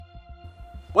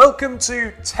Welcome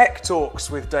to Tech Talks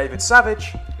with David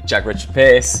Savage. Jack Richard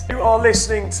Pearce. You are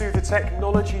listening to the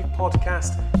technology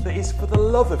podcast that is for the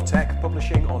love of tech,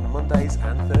 publishing on Mondays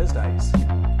and Thursdays.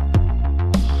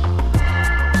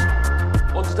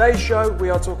 On today's show,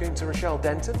 we are talking to Rochelle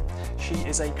Denton. She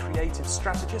is a creative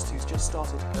strategist who's just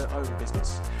started her own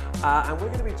business. And we're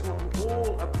going to be talking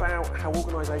all about how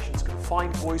organisations can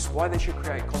find voice, why they should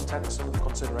create content, and some of the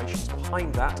considerations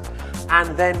behind that.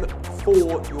 And then for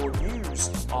your news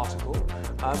article,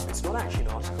 it's not actually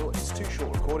an article, it's two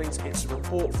short recordings. It's a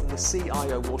report from the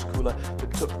CIO water cooler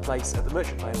that took place at the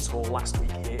Merchant Players Hall last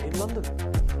week here in London.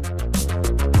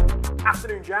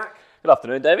 Afternoon, Jack. Good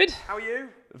afternoon, David. How are you?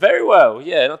 Very well,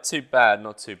 yeah, not too bad.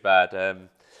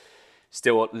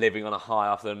 Still living on a high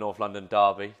after the North London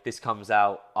derby. This comes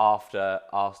out after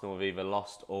Arsenal have either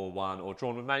lost or won or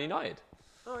drawn with Man United.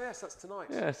 Oh yes, that's tonight.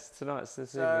 Yes, tonight.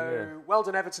 Well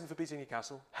done Everton for beating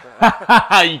Newcastle.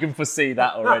 You can foresee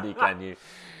that already, can you?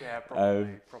 Yeah,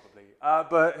 probably.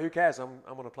 But who cares? I'm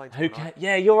on a plane tomorrow.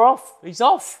 Yeah, you're off. He's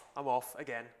off. I'm off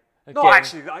again. No,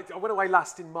 actually, I went away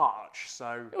last in March,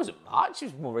 so... It wasn't March, it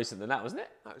was more recent than that, wasn't it?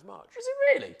 That was March. Was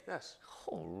it really? Yes.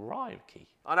 All right, Key.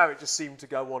 I know, it just seemed to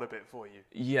go on a bit for you.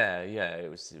 Yeah, it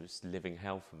was living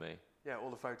hell for me. Yeah, all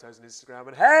the photos on Instagram,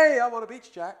 and hey, I'm on a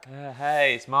beach, Jack.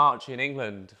 Hey, it's March in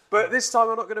England. But this time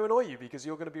I'm not going to annoy you, because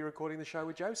you're going to be recording the show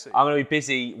with Josie. I'm going to be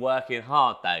busy working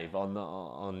hard, Dave,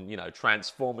 on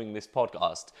transforming this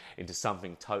podcast into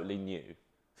something totally new.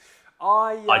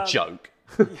 I joke.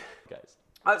 Guys.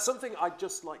 Something I'd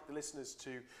just like the listeners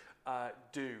to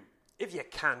do, if you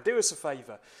can, do us a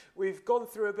favour. We've gone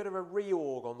through a bit of a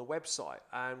reorg on the website,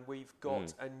 and we've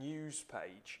got a news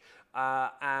page.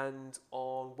 And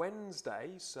on Wednesday,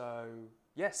 so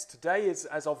yes, today is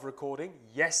as of recording,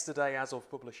 yesterday as of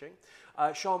publishing,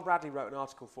 Sean Bradley wrote an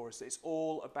article for us. It's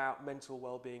all about mental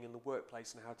well-being in the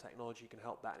workplace and how technology can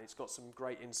help that. And it's got some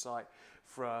great insight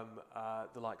from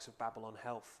the likes of Babylon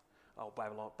Health.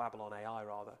 Babylon AI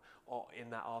rather, in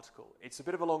that article. It's a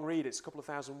bit of a long read, it's a couple of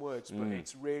thousand words, but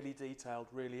it's really detailed,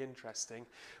 really interesting.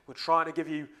 We're trying to give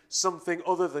you something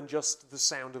other than just the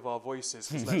sound of our voices,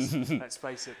 because let's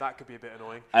face it, that could be a bit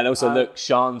annoying. And also, look,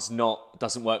 Sian's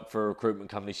doesn't work for a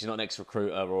recruitment company, she's not an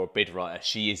ex-recruiter or a bid writer,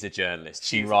 she is a journalist.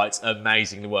 She writes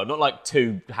amazingly well, not like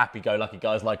two happy-go-lucky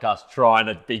guys like us trying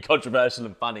to be controversial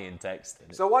and funny in text.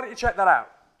 So why don't you check that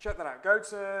out? Go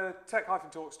to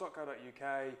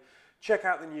tech-talks.co.uk. Check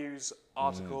out the news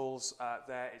articles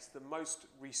there. It's the most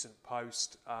recent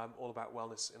post, all about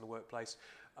wellness in the workplace.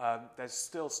 There's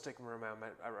still stigma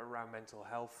around mental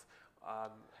health.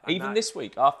 Even this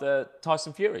week, after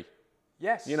Tyson Fury.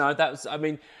 Yes.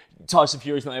 Tyson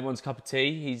Fury's not everyone's cup of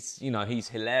tea. He's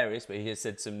hilarious, but he has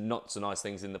said some not so nice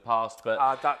things in the past. But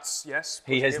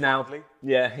he has now,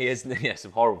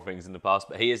 some horrible things in the past,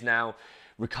 but he is now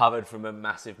recovered from a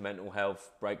massive mental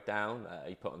health breakdown.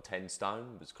 He put on 10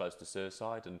 stone, was close to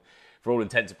suicide, and for all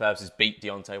intents and purposes beat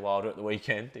Deontay Wilder at the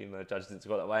weekend, even though the judges didn't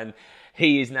go that way. And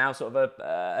he is now sort of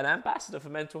an ambassador for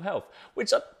mental health, which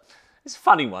is a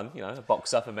funny one, a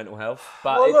boxer for mental health.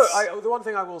 But the one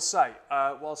thing I will say,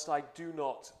 whilst I do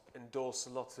not endorse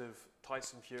a lot of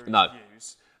Tyson Fury's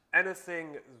views,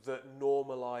 anything that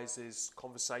normalises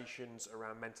conversations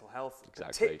around mental health,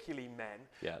 particularly men,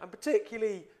 and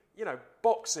particularly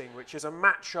boxing, which is a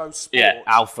macho sport. Yeah,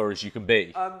 alpha as you can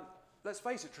be. Let's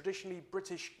face it, traditionally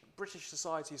British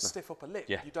society is stiff upper lip.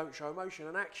 Yeah. You don't show emotion,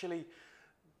 and actually,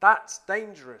 that's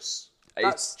dangerous.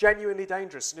 That's genuinely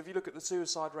dangerous. And if you look at the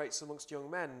suicide rates amongst young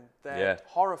men, they're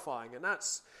horrifying. And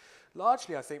that's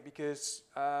largely, I think, because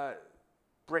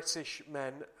British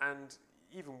men, and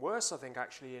even worse, I think,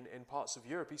 actually, in parts of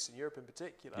Europe, Eastern Europe in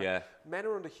particular, men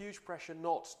are under huge pressure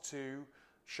not to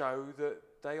show that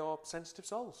they are sensitive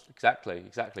souls. Exactly.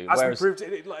 As we proved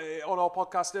it on our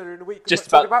podcast earlier in the week, just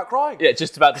about crying. Yeah,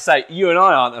 just about to say, you and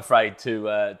I aren't afraid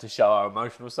to show our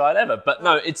emotional side ever. But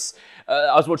no, it's.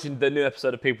 I was watching the new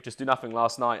episode of People Just Do Nothing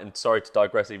last night, and sorry to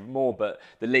digress even more, but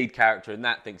the lead character in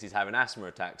that thinks he's having asthma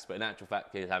attacks, but in actual fact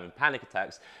he's having panic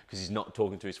attacks because he's not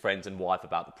talking to his friends and wife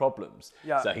about the problems.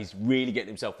 Yeah. So he's really getting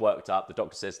himself worked up. The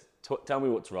doctor says, "Tell me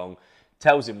what's wrong."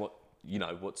 Tells him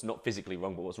what's not physically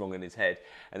wrong, but what's wrong in his head.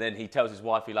 And then he tells his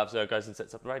wife he loves her, goes and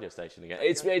sets up the radio station again.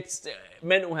 It's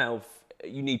mental health.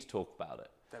 You need to talk about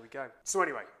it. There we go. So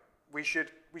anyway, we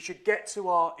should get to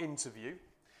our interview.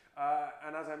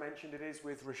 And as I mentioned, it is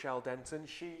with Rochelle Denton.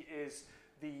 She is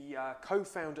the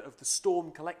co-founder of the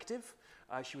Storm Collective.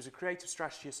 She was a creative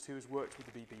strategist who has worked with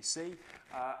the BBC.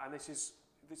 And this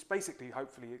it's basically,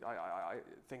 hopefully, I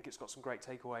think it's got some great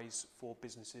takeaways for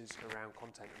businesses around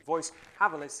content and voice.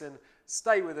 Have a listen,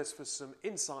 stay with us for some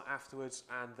insight afterwards,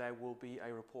 and there will be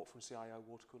a report from CIO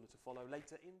Watercooler to follow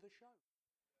later in the show.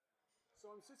 So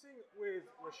I'm sitting with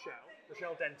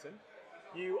Rochelle Denton.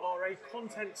 You are a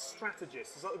content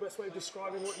strategist. Is that the best way of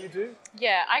describing what you do?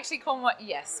 Yeah, I actually call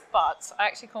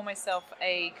myself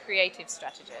a creative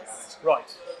strategist. Right.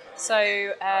 So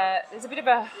there's a bit of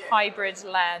a hybrid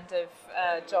land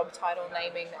of job title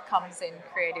naming that comes in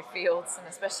creative fields and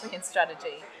especially in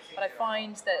strategy. But I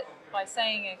find that by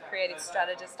saying a creative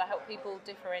strategist, I help people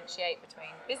differentiate between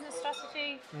business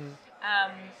strategy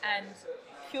and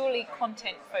purely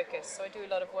content focus. So I do a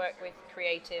lot of work with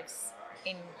creatives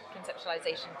in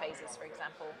conceptualization phases, for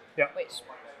example, which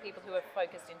people who are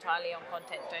focused entirely on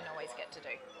content don't always get to do.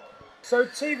 So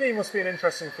TV must be an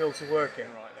interesting field to work in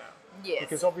right now. Yes.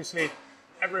 Because obviously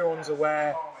everyone's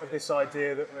aware of this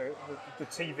idea that the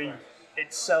TV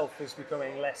itself is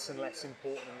becoming less and less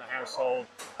important in the household.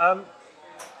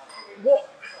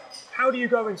 How do you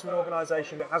go into an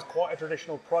organisation that has quite a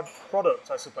traditional product,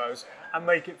 I suppose, and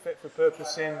make it fit for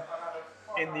purpose in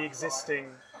the existing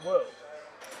world?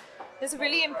 There's a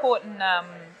really important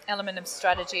element of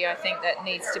strategy, I think, that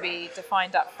needs to be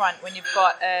defined up front when you've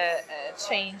got a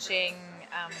changing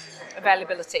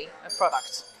availability of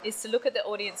product, is to look at the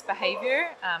audience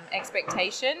behaviour,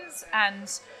 expectations,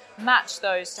 and match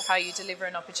those to how you deliver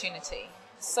an opportunity.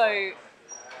 So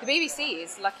the BBC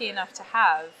is lucky enough to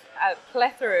have a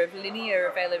plethora of linear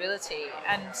availability,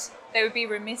 and they would be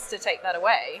remiss to take that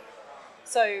away.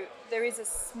 So there is a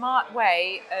smart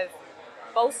way of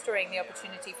bolstering the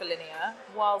opportunity for linear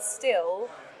while still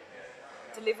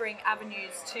delivering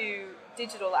avenues to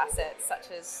digital assets such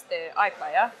as the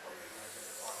iPlayer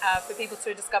for people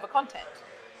to discover content.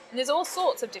 And there's all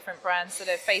sorts of different brands that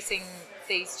are facing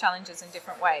these challenges in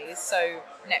different ways. So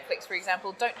Netflix, for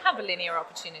example, don't have a linear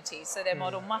opportunity, so their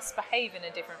model must behave in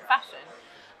a different fashion.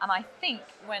 And I think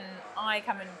when I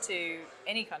come into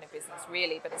any kind of business,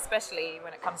 really, but especially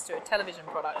when it comes to a television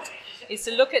product, is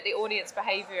to look at the audience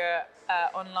behaviour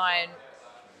online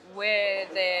where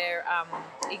they're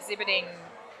exhibiting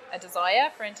a desire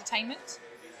for entertainment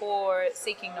or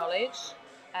seeking knowledge,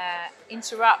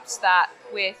 interrupt that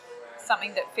with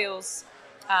something that feels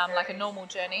like a normal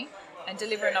journey and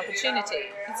deliver an opportunity.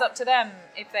 It's up to them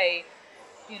if they,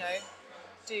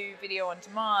 do video on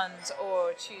demand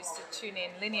or choose to tune in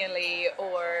linearly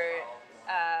or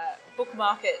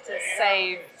bookmark it to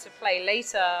save to play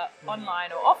later online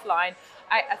or offline.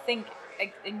 I think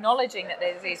acknowledging that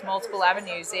there's these multiple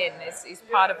avenues is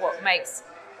part of what makes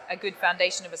a good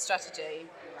foundation of a strategy,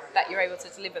 that you're able to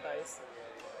deliver those.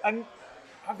 And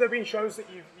have there been shows that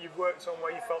you've worked on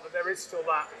where you felt that there is still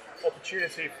that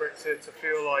opportunity for it to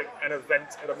feel like an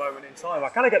event at a moment in time? I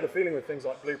kind of get the feeling with things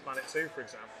like Blue Planet 2, for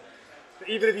example, that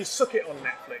even if you suck it on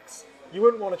Netflix, you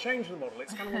wouldn't want to change the model.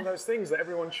 It's kind of one of those things that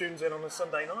everyone tunes in on a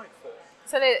Sunday night for.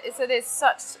 So there's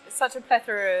such a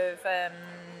plethora of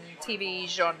TV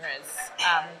genres.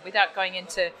 Without going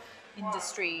into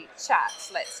industry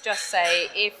chats, let's just say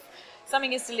if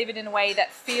something is delivered in a way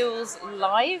that feels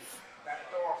live,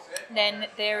 then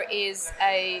there is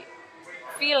a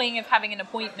feeling of having an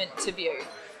appointment to view.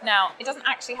 Now, it doesn't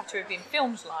actually have to have been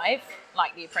filmed live,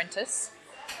 like The Apprentice,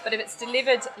 but if it's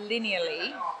delivered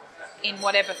linearly, in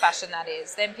whatever fashion that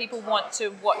is, then people want to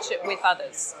watch it with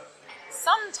others.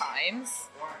 Sometimes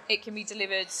it can be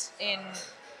delivered in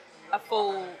a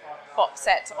full box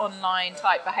set online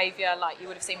type behaviour like you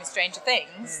would have seen with Stranger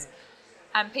Things,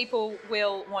 and people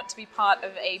will want to be part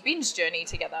of a binge journey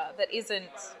together that isn't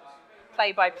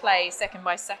play by play, second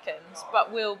by second,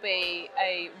 but will be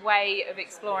a way of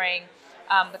exploring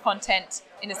the content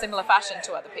in a similar fashion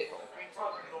to other people.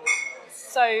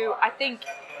 So I think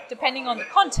depending on the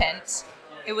content,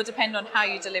 it will depend on how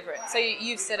you deliver it. So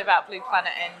you've said about Blue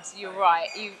Planet, and you're right,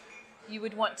 you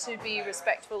would want to be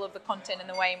respectful of the content and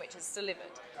the way in which it's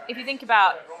delivered. If you think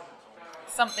about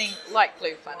something like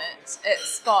Blue Planet,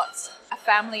 it's got a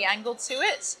family angle to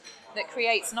it that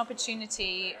creates an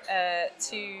opportunity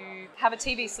to have a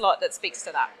TV slot that speaks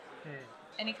to that.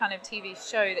 Any kind of TV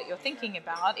show that you're thinking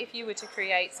about, if you were to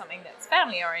create something that's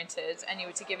family oriented and you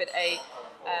were to give it a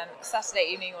Saturday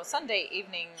evening or Sunday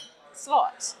evening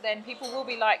slot, then people will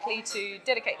be likely to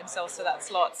dedicate themselves to that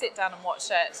slot, sit down and watch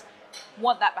it,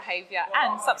 want that behaviour,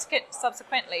 and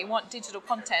subsequently want digital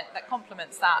content that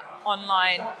complements that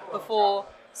online before,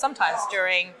 sometimes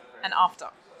during and after.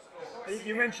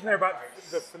 You mentioned there about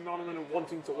the phenomenon of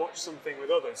wanting to watch something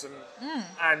with others,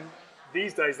 and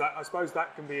these days, that I suppose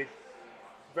that can be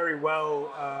very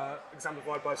well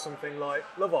exemplified by something like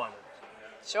Love Island.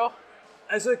 Sure.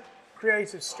 As a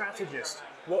creative strategist,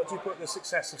 what do you put the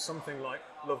success of something like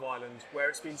Love Island, where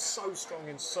it's been so strong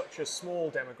in such a small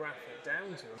demographic,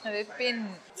 down to? Now, there have been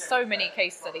so many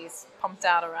case studies pumped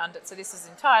out around it, so this is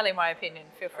entirely my opinion.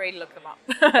 Feel free to look them up.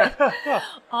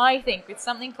 I think with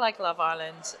something like Love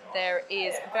Island, there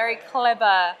is a very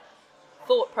clever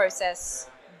thought process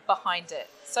behind it.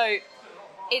 So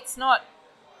it's not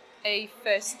a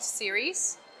first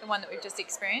series, the one that we've just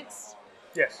experienced.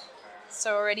 Yes.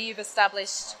 So already you've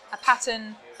established a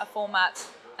pattern, a format,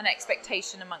 an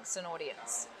expectation amongst an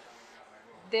audience.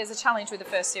 There's a challenge with the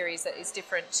first series that is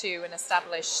different to an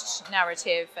established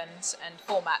narrative and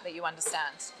format that you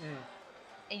understand.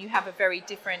 And you have a very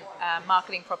different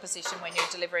marketing proposition when you're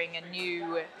delivering a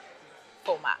new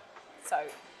format. So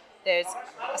there's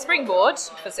a springboard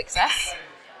for success.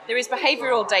 There is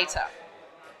behavioural data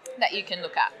that you can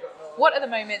look at. What are the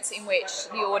moments in which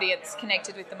the audience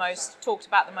connected with the most, talked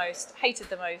about the most, hated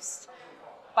the most?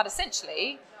 But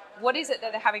essentially, what is it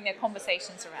that they're having their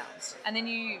conversations around? And then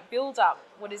you build up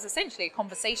what is essentially a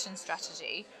conversation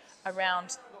strategy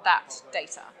around that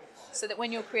data, so that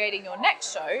when you're creating your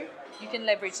next show, you can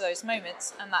leverage those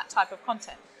moments and that type of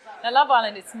content. Now, Love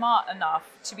Island is smart enough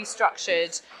to be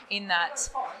structured in that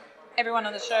everyone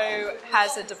on the show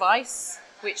has a device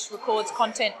which records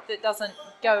content that doesn't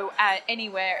go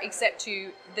anywhere except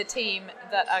to the team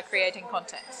that are creating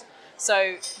content.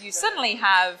 So you suddenly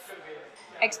have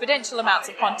exponential amounts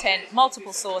of content,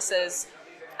 multiple sources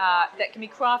that can be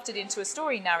crafted into a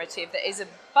story narrative that is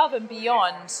above and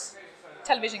beyond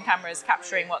television cameras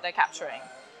capturing what they're capturing.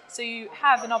 So you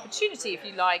have an opportunity, if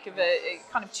you like, of a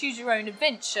kind of choose your own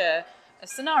adventure, a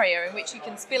scenario in which you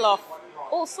can spill off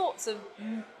all sorts of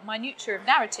minutiae of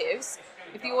narratives.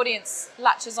 If the audience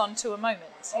latches onto a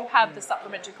moment, you have the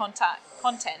supplementary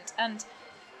content, and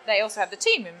they also have the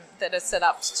team that are set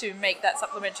up to make that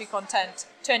supplementary content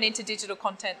turn into digital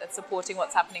content that's supporting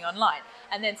what's happening online.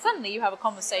 And then suddenly you have a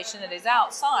conversation that is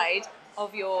outside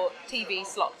of your TV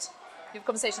slot. You have a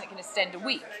conversation that can extend a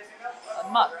week, a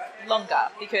month, longer,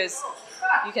 because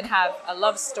you can have a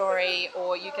love story,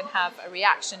 or you can have a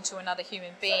reaction to another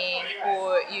human being,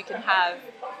 or you can have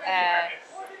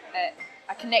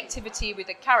a connectivity with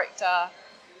a character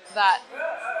that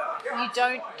you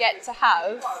don't get to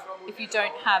have if you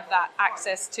don't have that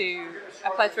access to a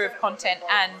plethora of content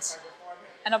and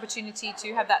an opportunity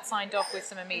to have that signed off with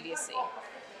some immediacy.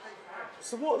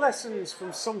 So what lessons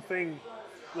from something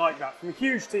like that, from a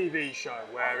huge TV show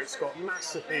where it's got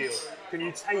mass appeal, can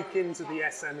you take into the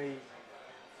SME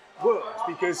world?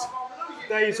 Because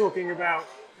there you're talking about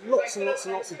lots and lots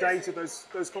and lots of data,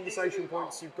 those conversation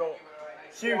points, you've got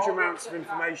huge amounts of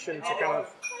information to kind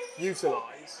of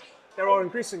utilise. There are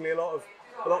increasingly a lot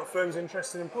of firms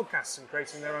interested in podcasts and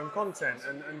creating their own content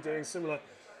and doing similar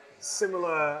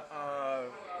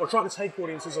or trying to take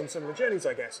audiences on similar journeys,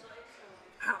 I guess.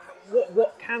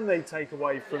 What can they take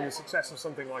away from the success of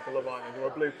something like a Love Island or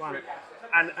a Blue Planet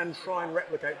and try and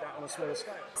replicate that on a smaller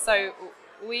scale? So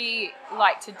we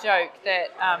like to joke that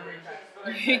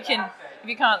if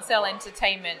you can't sell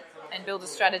entertainment and build a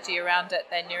strategy around it,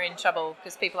 then you're in trouble,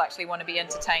 because people actually want to be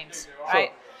entertained, right?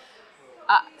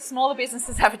 Sure. Smaller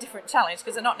businesses have a different challenge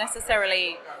because they're not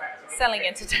necessarily selling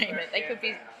entertainment. They could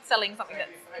be selling something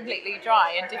that's completely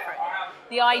dry and different.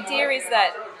 The idea is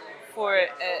that for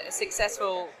a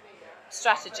successful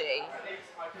strategy,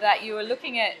 that you are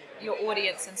looking at your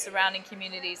audience and surrounding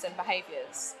communities and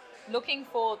behaviours, looking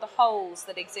for the holes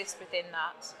that exist within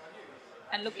that,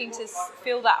 and looking to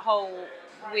fill that hole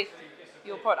with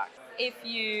your product. If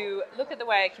you look at the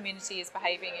way a community is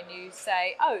behaving and you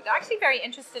say, oh, they're actually very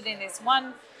interested in this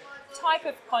one type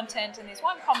of content and this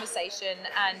one conversation,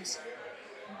 and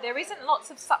there isn't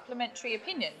lots of supplementary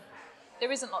opinion,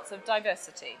 there isn't lots of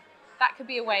diversity, that could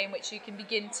be a way in which you can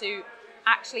begin to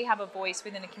actually have a voice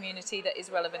within a community that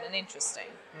is relevant and interesting.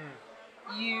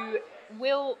 You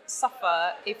will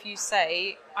suffer if you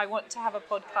say, I want to have a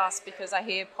podcast because I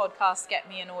hear podcasts get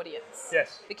me an audience.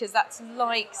 Yes. Because that's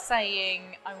like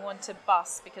saying, I want a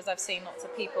bus because I've seen lots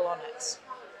of people on it.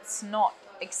 It's not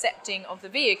accepting of the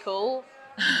vehicle.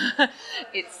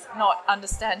 It's not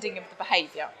understanding of the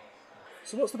behaviour.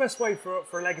 So what's the best way for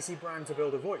a legacy brand to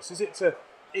build a voice? Is it to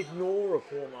ignore a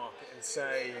poor market and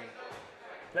say,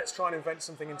 let's try and invent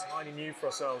something entirely new for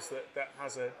ourselves that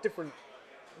has a different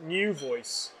new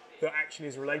voice that actually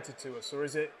is related to us? Or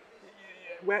is it,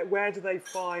 where do they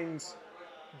find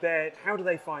how do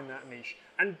they find that niche?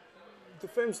 And the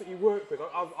firms that you work with,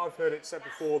 I've heard it said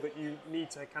before that you need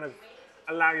to kind of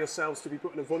allow yourselves to be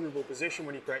put in a vulnerable position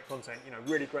when you create content. You know,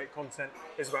 really great content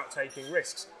is about taking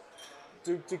risks.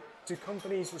 Do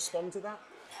companies respond to that?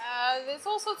 There's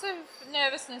all sorts of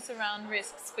nervousness around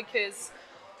risks because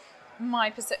my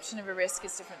perception of a risk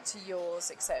is different to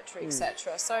yours, etc.,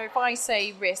 etc. So if I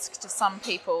say risk to some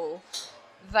people,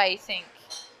 they think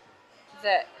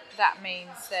that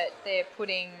means that they're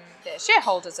putting their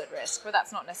shareholders at risk, but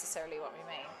that's not necessarily what we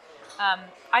mean.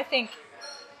 I think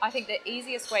the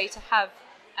easiest way to have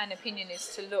an opinion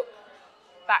is to look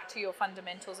back to your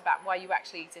fundamentals about why you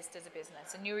actually exist as a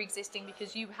business. And you're existing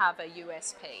because you have a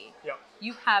USP. Yep.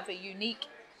 You have a unique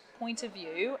point of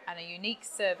view and a unique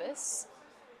service.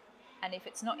 And if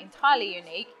it's not entirely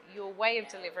unique, your way of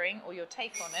delivering or your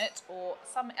take on it or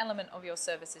some element of your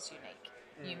service is unique.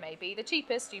 You may be the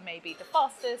cheapest, you may be the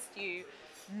fastest, you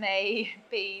may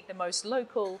be the most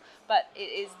local, but it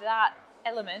is that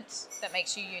element that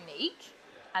makes you unique,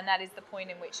 and that is the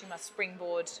point in which you must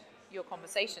springboard your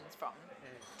conversations from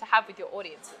to have with your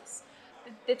audiences.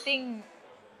 The thing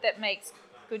that makes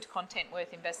good content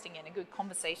worth investing in and good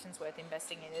conversations worth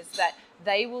investing in is that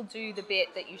they will do the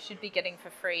bit that you should be getting for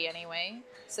free anyway,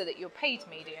 so that your paid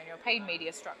media and your paid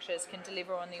media structures can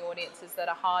deliver on the audiences that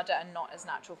are harder and not as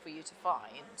natural for you to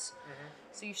find.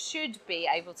 So you should be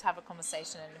able to have a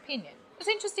conversation and opinion. What's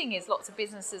interesting is lots of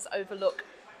businesses overlook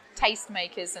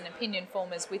tastemakers and opinion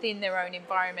formers within their own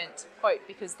environment, quote,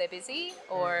 because they're busy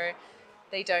or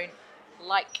they don't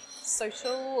like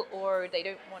social or they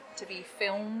don't want to be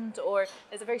filmed, or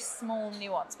there's a very small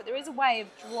nuance, but there is a way of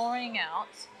drawing out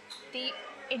deep,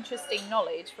 interesting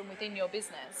knowledge from within your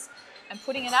business and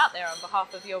putting it out there on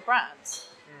behalf of your brand.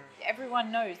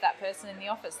 Everyone knows that person in the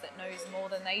office that knows more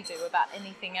than they do about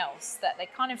anything else, that they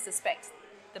kind of suspect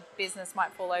the business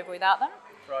might fall over without them.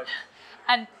 Right.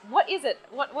 And what is it?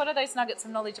 What are those nuggets of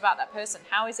knowledge about that person?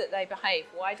 How is it they behave?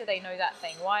 Why do they know that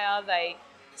thing? Why are they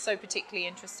so particularly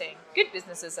interesting? Good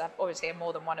businesses have obviously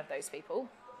more than one of those people.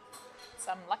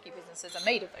 Some lucky businesses are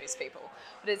made of those people.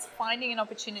 But it's finding an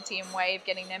opportunity and way of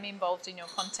getting them involved in your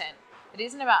content. It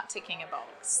isn't about ticking a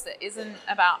box. It isn't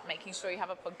about making sure you have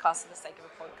a podcast for the sake of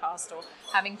a podcast or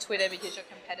having Twitter because your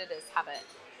competitors have it.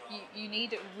 You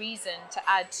need a reason to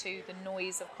add to the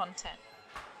noise of content.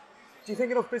 Do you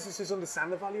think enough businesses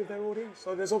understand the value of their audience?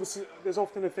 So there's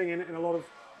often a thing in a lot of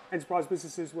enterprise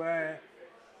businesses where,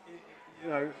 you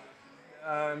know,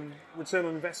 return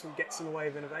on investment gets in the way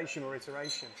of innovation or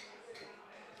iteration.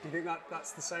 Do you think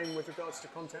that's the same with regards to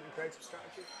content and creative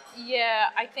strategy? Yeah,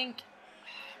 I think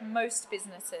most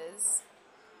businesses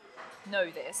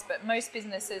know this, but most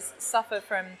businesses suffer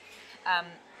from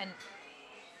an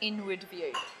inward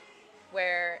view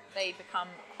where they become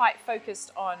quite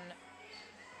focused on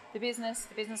the business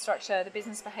structure, the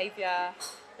business behavior,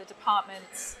 the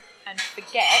departments, and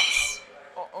forget,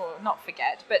 or not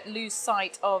forget, but lose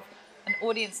sight of an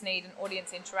audience need, an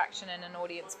audience interaction, and an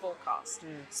audience forecast.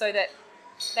 So that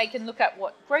they can look at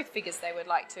what growth figures they would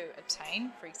like to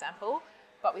obtain, for example,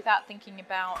 but without thinking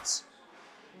about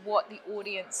what the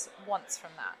audience wants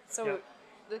from that. So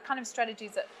the kind of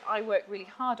strategies that I work really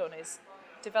hard on is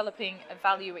developing a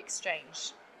value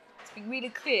exchange. It's been really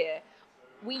clear.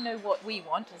 We know what we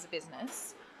want as a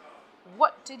business.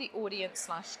 What do the audience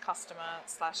 / customer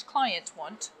 / client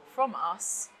want from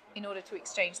us in order to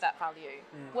exchange that value?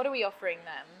 What are we offering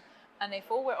them? And if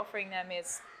all we're offering them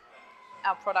is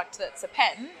our product that's a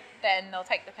pen, then they'll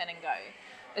take the pen and go.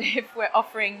 But if we're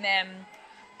offering them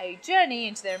a journey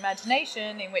into their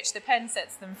imagination in which the pen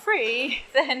sets them free,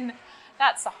 then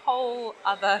that's a whole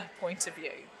other point of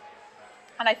view.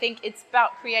 And I think it's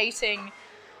about creating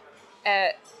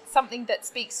something that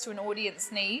speaks to an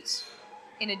audience need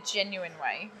in a genuine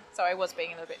way. So I was being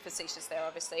a little bit facetious there,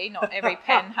 obviously. Not every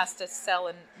pen has to sell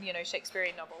a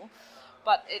Shakespearean novel.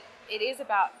 But it is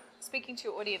about speaking to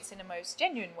your audience in a most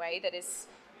genuine way that is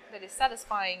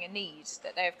satisfying a need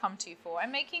that they have come to you for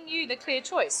and making you the clear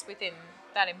choice within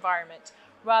that environment,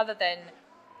 rather than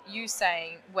you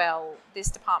saying, well, this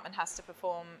department has to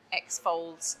perform X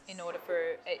folds in order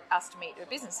for us to meet a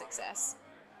business success.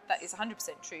 That is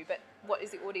 100% true, but what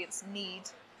is the audience need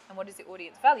and what is the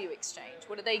audience value exchange?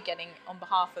 What are they getting on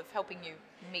behalf of helping you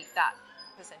meet that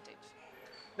percentage?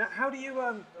 Now, how do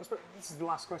you, this is the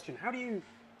last question, how do you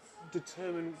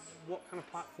determine what kind of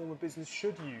platform a business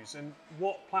should use and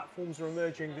what platforms are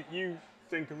emerging that you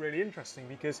think are really interesting?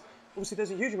 Because obviously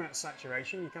there's a huge amount of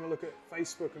saturation. You kind of look at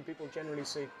Facebook and people generally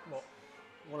see,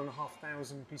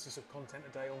 1,500 pieces of content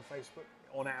a day on Facebook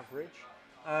on average.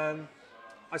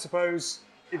 I suppose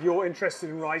if you're interested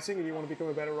in writing and you want to become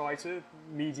a better writer,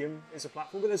 Medium is a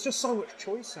platform, but there's just so much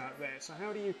choice out there. So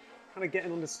how do you kind of get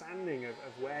an understanding of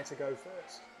where to go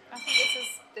first? I think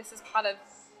this is part of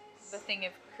the thing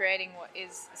of creating what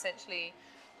is essentially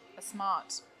a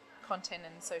smart content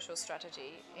and social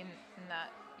strategy in that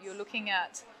you're looking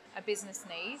at a business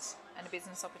need and a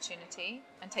business opportunity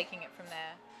and taking it from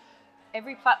there.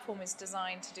 every platform is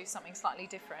designed to do something slightly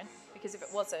different, because if it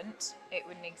wasn't, it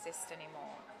wouldn't exist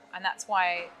anymore. And that's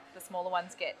why the smaller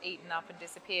ones get eaten up and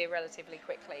disappear relatively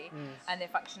quickly, and their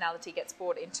functionality gets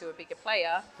brought into a bigger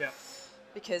player,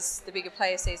 because the bigger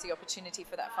player sees the opportunity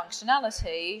for that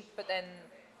functionality, but then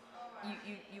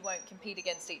you won't compete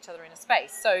against each other in a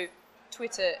space. So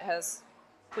Twitter has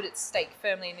put its stake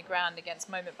firmly in the ground against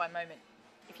moment by moment.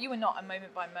 If you are not a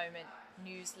moment by moment,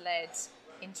 news-led,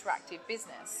 interactive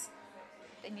business,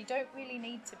 then you don't really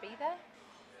need to be there.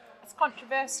 It's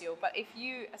controversial, but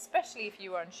especially if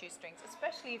you are on shoestrings,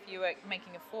 especially if you are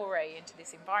making a foray into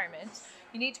this environment,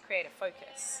 you need to create a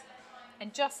focus.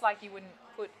 And just like you wouldn't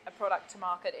put a product to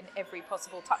market in every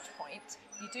possible touch point,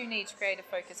 you do need to create a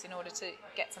focus in order to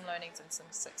get some learnings and some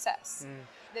success.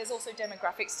 There's also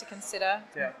demographics to consider.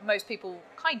 Most people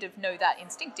kind of know that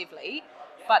instinctively,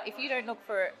 but if you don't look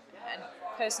for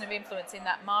a person of influence in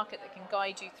that market that can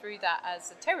guide you through that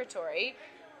as a territory,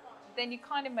 then you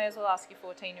kind of may as well ask your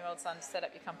 14-year-old son to set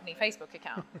up your company Facebook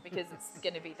account, because it's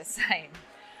going to be the same.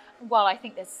 While I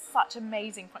think there's such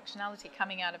amazing functionality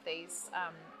coming out of these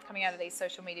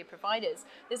social media providers,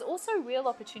 there's also real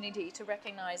opportunity to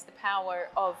recognize the power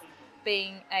of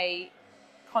being a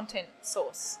content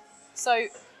source. So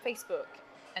Facebook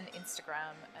and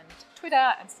Instagram and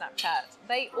Twitter and Snapchat,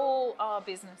 they all are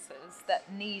businesses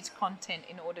that need content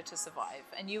in order to survive,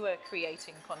 and you are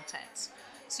creating content.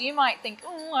 So you might think,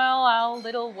 oh, well, our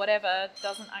little whatever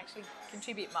doesn't actually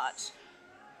contribute much,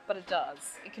 but it does.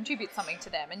 It contributes something to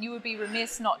them, and you would be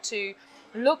remiss not to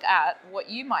look at what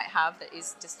you might have that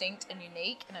is distinct and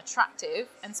unique and attractive,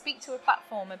 and speak to a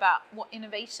platform about what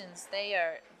innovations they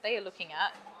are looking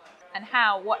at, and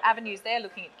what avenues they're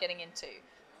looking at getting into.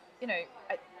 You know,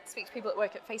 I speak to people that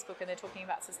work at Facebook and they're talking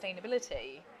about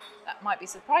sustainability. That might be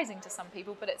surprising to some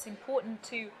people, but it's important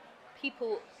to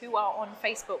people who are on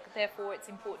Facebook, therefore it's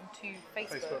important to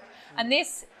Facebook. And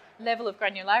this level of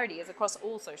granularity is across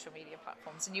all social media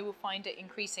platforms, and you will find it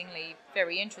increasingly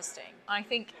very interesting. I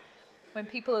think when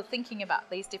people are thinking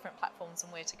about these different platforms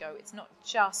and where to go, it's not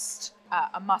just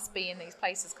a must be in these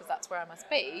places because that's where I must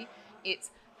be.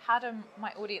 It's how do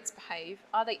my audience behave?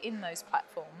 Are they in those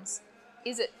platforms?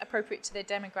 Is it appropriate to their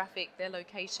demographic, their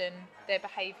location, their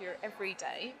behavior every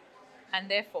day? And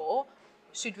therefore,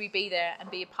 should we be there and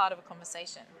be a part of a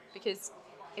conversation? Because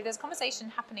if there's a conversation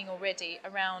happening already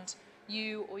around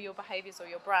you or your behaviors or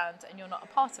your brand and you're not a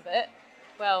part of it,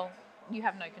 well, you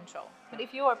have no control. But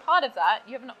if you're a part of that,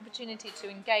 you have an opportunity to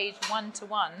engage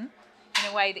one-to-one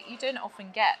in a way that you don't often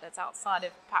get that's outside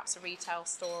of perhaps a retail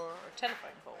store or a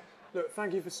telephone call. Look,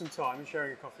 thank you for some time and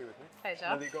sharing a coffee with me. Pleasure. I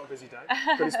know that you've got a busy day,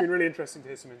 but it's been really interesting to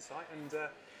hear some insight,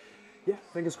 and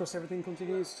fingers crossed everything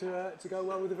continues to go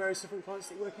well with the various different clients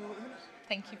that you're working on at the minute.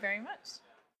 Thank you very much.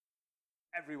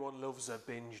 Everyone loves a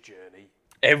binge journey.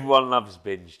 Everyone loves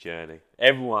binge journey.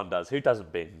 Everyone does. Who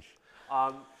doesn't binge?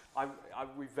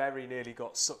 We very nearly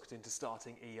got sucked into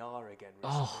starting ER again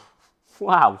recently. Oh,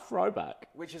 wow, throwback.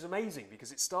 Which is amazing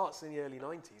because it starts in the early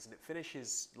 90s and it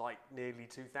finishes like nearly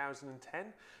 2010.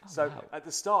 Wow. At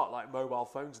the start, like mobile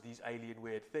phones are these alien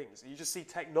weird things. You just see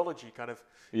technology kind of...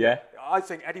 Yeah. I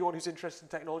think anyone who's interested in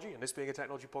technology, and this being a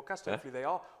technology podcast, hopefully they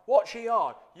are, watch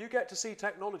ER. You get to see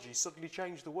technology suddenly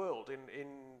change the world in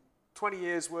 20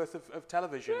 years worth of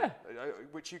television,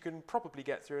 which you can probably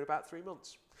get through in about 3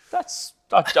 months.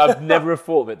 I've never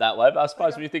thought of it that way, but I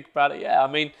suppose when you think about it, I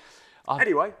mean...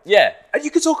 Anyway. Yeah. And you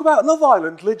could talk about Love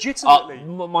Island legitimately.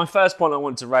 My first point I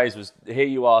wanted to raise was, here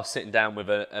you are sitting down with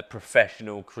a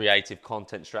professional creative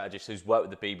content strategist who's worked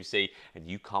with the BBC, and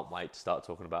you can't wait to start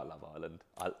talking about Love Island.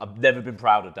 I've never been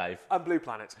prouder, Dave. And Blue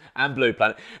Planet.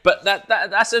 But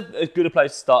that's as good a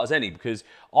place to start as any, because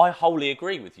I wholly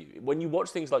agree with you. When you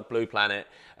watch things like Blue Planet,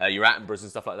 your Attenboroughs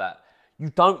and stuff like that, you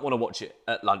don't want to watch it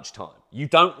at lunchtime. You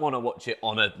don't want to watch it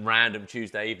on a random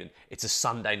Tuesday evening. It's a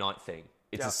Sunday night thing.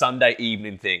 It's a Sunday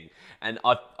evening thing, and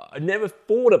I never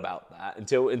thought about that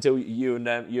until you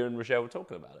and Rochelle were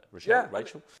talking about it.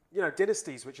 Rachel. You know,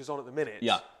 Dynasties, which is on at the minute.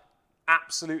 Yeah.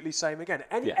 Absolutely same again.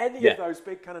 Any of those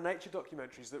big kind of nature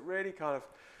documentaries that really kind of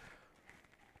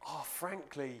are,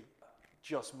 frankly,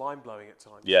 just mind blowing at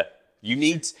times. Yeah. You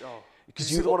need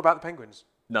because you the one about the penguins.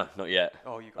 No, not yet.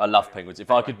 Oh, I love penguins. If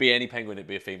I could be any penguin, it'd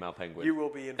be a female penguin. You will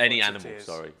be in any floods animal. Of tears.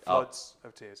 Sorry, floods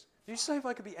of tears. Did you say if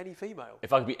I could be any female?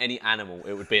 If I could be any animal,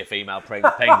 it would be a female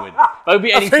penguin. If I could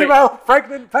be any female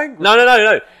pregnant penguin.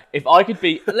 No. If I could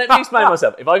be, let me explain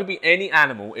myself. If I could be any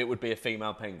animal, it would be a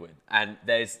female penguin, and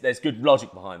there's good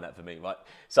logic behind that for me, right?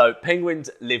 So penguins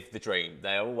live the dream.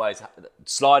 They're always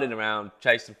sliding around,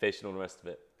 chasing fish, and all the rest of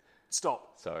it.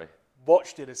 Stop. Sorry.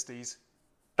 Watch Dynasties.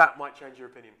 that might change your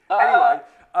opinion. Anyway,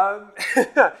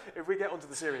 if we get onto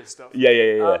the serious stuff.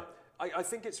 Yeah. I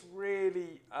think it's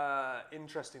really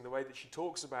interesting the way that she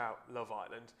talks about Love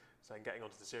Island, saying getting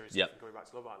onto the serious stuff and coming back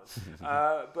to Love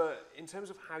Island. But in terms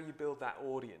of how you build that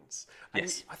audience,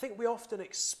 and I think we often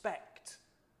expect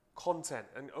content,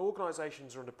 and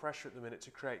organisations are under pressure at the minute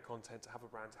to create content, to have a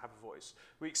brand, to have a voice.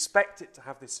 We expect it to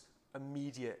have this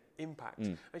immediate impact.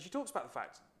 And she talks about the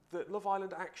fact that Love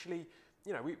Island actually,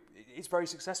 it's very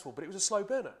successful, but it was a slow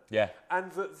burner. Yeah.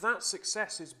 And that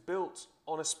success is built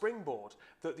on a springboard,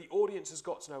 that the audience has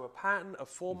got to know a pattern, a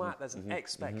format, there's an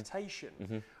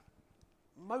expectation.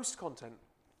 Most content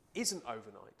isn't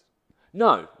overnight.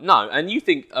 No. And you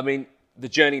think, the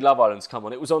journey Love Island's come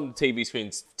on, it was on TV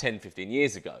screens 10, 15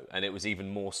 years ago, and it was even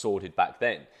more sordid back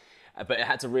then. But it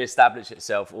had to re-establish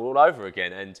itself all over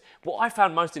again. And what I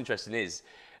found most interesting is,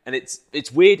 and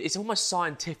it's weird, it's almost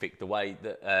scientific the way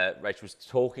that Rachel was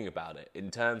talking about it,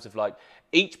 in terms of like,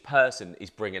 each person is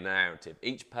bringing a narrative,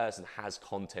 each person has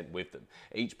content with them,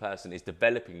 each person is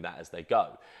developing that as they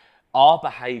go. Our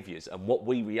behaviours and what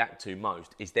we react to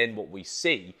most is then what we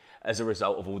see as a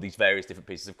result of all these various different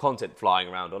pieces of content flying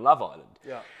around on Love Island.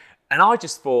 Yeah. And I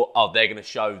just thought, they're going to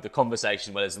show the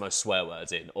conversation where there's the most swear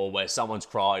words in, or where someone's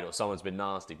cried or someone's been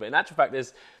nasty. But in actual fact,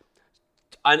 there's...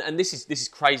 And this is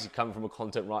crazy coming from a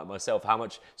content writer myself, how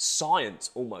much science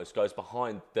almost goes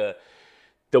behind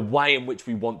the way in which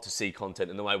we want to see content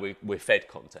and the way we're fed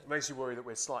content. It makes you worry that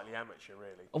we're slightly amateur,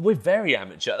 really. And we're very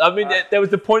amateur. There was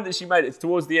the point that she made, it's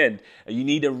towards the end, you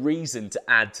need a reason to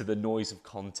add to the noise of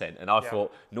content. And I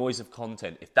thought, noise of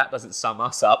content, if that doesn't sum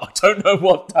us up, I don't know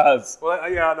what does. Well,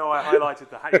 I highlighted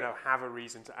the, have a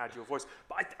reason to add your voice.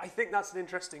 But I think that's an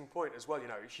interesting point as well.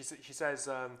 She says,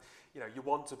 you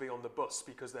want to be on the bus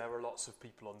because there are lots of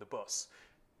people on the bus.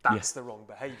 That's the wrong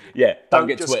behaviour. Yeah, don't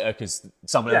get Twitter because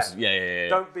someone else. Yeah.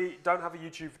 Don't have a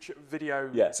YouTube video.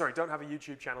 Yeah. Sorry, don't have a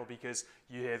YouTube channel because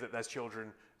you hear that there's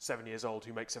children 7 years old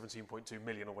who make 17.2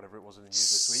 million or whatever it was in the news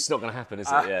this week. It's not going to happen, is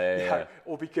it? Yeah.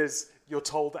 Or because you're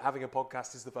told that having a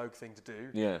podcast is the vogue thing to do.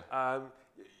 Yeah.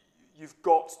 You've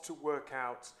got to work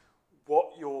out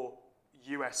what your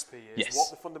USP is,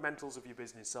 what the fundamentals of your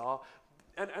business are,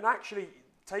 and actually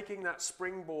taking that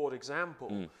springboard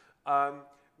example.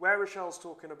 Where Rochelle's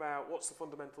talking about what's the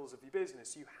fundamentals of your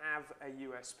business, you have a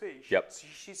USP.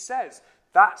 She says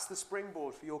that's the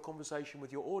springboard for your conversation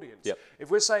with your audience.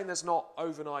 If we're saying there's not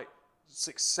overnight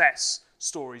success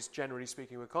stories, generally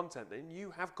speaking, with content, then you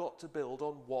have got to build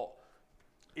on what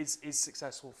is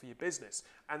successful for your business,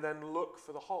 and then look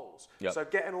for the holes. So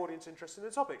get an audience interested in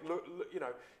the topic. Look,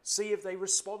 see if they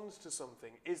respond to something.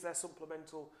 Is there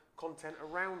supplemental content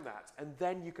around that? And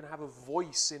then you can have a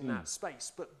voice in that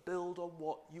space, but build on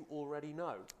what you already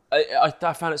know. I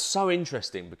found it so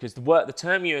interesting because the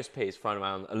term USP is thrown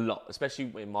around a lot,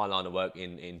 especially in my line of work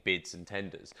in bids and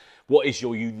tenders. What is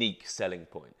your unique selling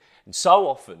point? And so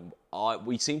often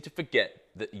we seem to forget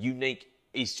that unique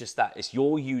is just that. It's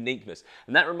your uniqueness.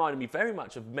 And that reminded me very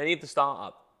much of many of the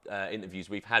startup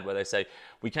interviews we've had where they say,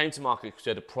 we came to market because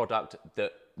we had a product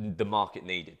that the market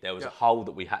needed. There was a hole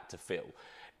that we had to fill.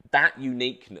 That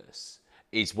uniqueness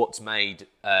is what's made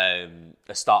a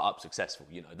startup successful.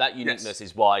 That uniqueness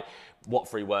is why What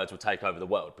Three Words will take over the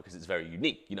world, because it's very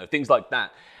unique. Things like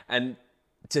that. And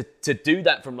to do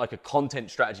that from like a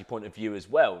content strategy point of view as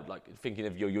well, like thinking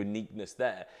of your uniqueness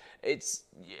there, it's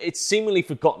seemingly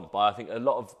forgotten by, I think, a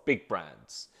lot of big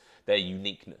brands, their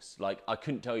uniqueness. Like, I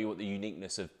couldn't tell you what the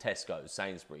uniqueness of Tesco's,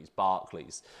 Sainsbury's,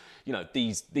 Barclays,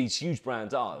 these huge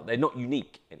brands are. They're not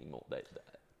unique anymore.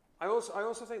 I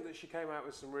also think that she came out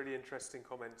with some really interesting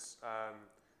comments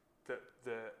that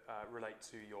relate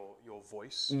to your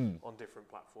voice on different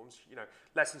platforms.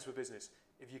 Lessons for business.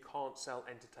 If you can't sell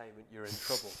entertainment, you're in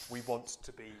trouble. We want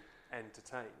to be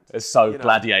entertained. It's so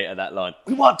Gladiator, that line.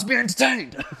 We want to be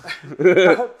entertained.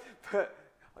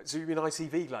 So you mean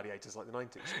ITV Gladiators like the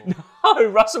 90s? No,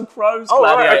 Russell Crowe's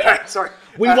Gladiator. Right, okay, sorry.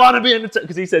 We want to be entertained,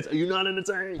 because he says, "Are you not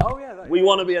entertained?" Oh yeah. We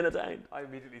want to be entertained. I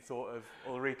immediately thought of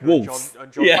Ulrika Wolf.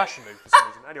 and John Fashanu for some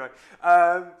reason. Anyway,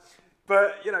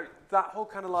 but that whole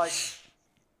kind of like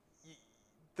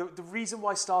the reason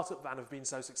why Startup Van have been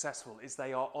so successful is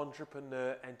they are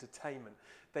entrepreneur entertainment.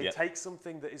 They take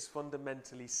something that is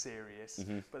fundamentally serious,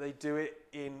 but they do it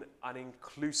in an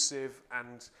inclusive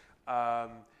and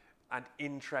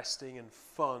interesting and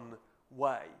fun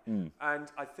way. And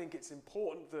I think it's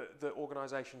important that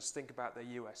organisations think about their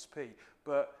USP,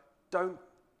 but don't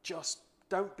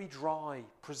be dry.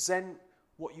 Present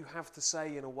what you have to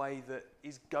say in a way that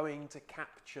is going to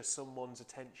capture someone's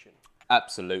attention.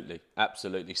 Absolutely.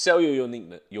 Sell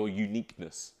your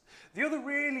uniqueness. The other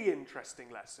really interesting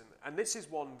lesson, and this is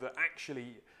one that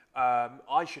actually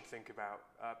I should think about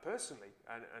personally,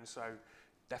 and so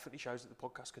definitely shows that the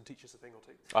podcast can teach us a thing or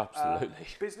two. Absolutely.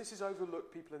 Businesses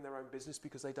overlook people in their own business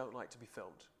because they don't like to be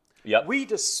filmed. Yep. We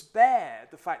despair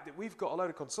the fact that we've got a load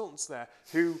of consultants there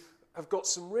who have got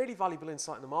some really valuable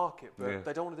insight in the market, but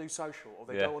they don't want to do social, or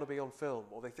they don't want to be on film,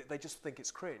 or they just think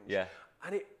it's cringe. Yeah.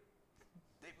 And it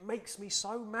makes me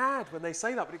so mad when they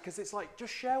say that, because it's like,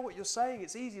 just share what you're saying.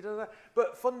 It's easy.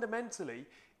 But fundamentally,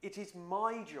 it is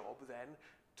my job then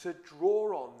to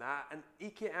draw on that and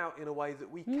eke it out in a way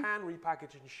that we can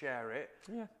repackage and share it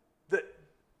that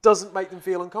doesn't make them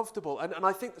feel uncomfortable. And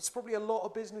I think there's probably a lot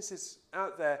of businesses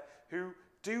out there who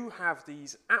do have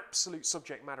these absolute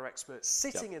subject matter experts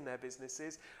sitting in their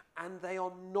businesses, and they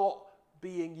are not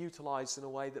being utilised in a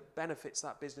way that benefits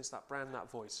that business, that brand, that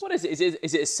voice. What is it?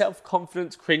 Is it a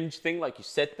self-confidence cringe thing, like you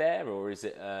said there, or is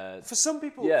it? For some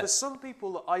people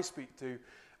that I speak to,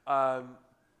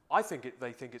 I think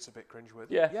they think it's a bit cringeworthy.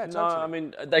 Yeah, totally. no, I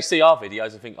mean, they see our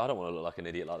videos and think, I don't want to look like an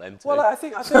idiot like them too. Well, I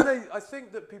think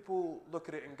that people look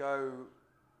at it and go,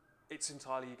 it's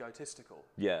entirely egotistical.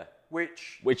 Yeah.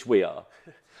 Which we are.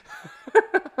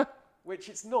 Which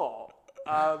it's not.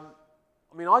 I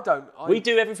mean, I don't. We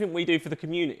do everything we do for the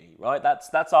community, right?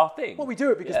 That's our thing. Well, we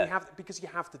do it because because you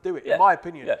have to do it. Yeah. In my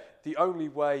opinion, Yeah. the only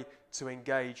way to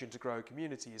engage and to grow a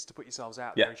community is to put yourselves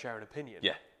out there and share an opinion.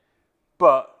 Yeah.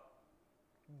 But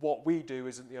what we do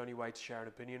isn't the only way to share an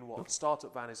opinion. What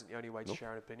Startup Van isn't the only way to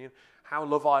share an opinion. How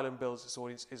Love Island builds its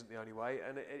audience isn't the only way.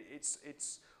 And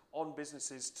it's on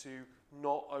businesses to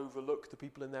not overlook the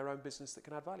people in their own business that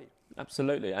can add value.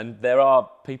 Absolutely. And there are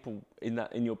people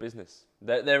in your business.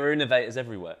 There are innovators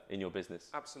everywhere in your business.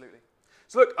 Absolutely.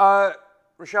 So look,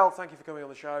 Rochelle, thank you for coming on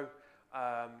the show.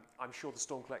 I'm sure the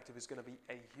Storm Collective is going to be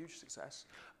a huge success.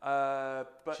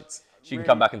 But she can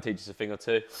come back and teach us a thing or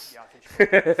two. Yeah, I think she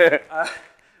will.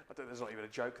 I think there's not even a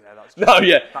joke there.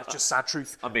 That's just sad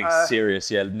truth. I'm being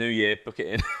serious. Yeah, New Year, book it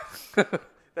in.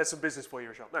 There's some business for you,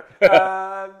 Rochelle. No.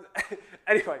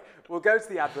 Anyway, we'll go to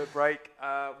the advert break.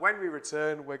 When we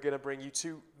return, we're going to bring you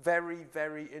two very,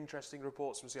 very interesting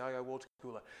reports from CIO Water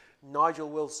Cooler. Nigel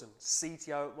Wilson,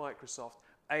 CTO at Microsoft,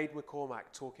 Aid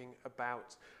McCormack, talking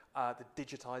about the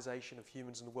digitisation of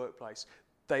humans in the workplace.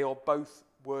 They are both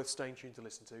worth staying tuned to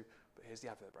listen to, but here's the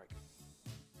advert break.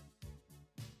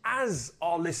 As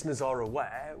our listeners are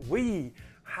aware, we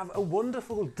have a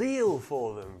wonderful deal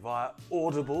for them via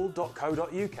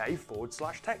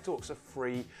audible.co.uk/Tech Talks, a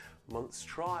free month's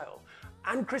trial.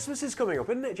 And Christmas is coming up,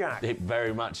 isn't it, Jack? It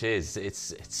very much is.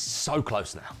 It's so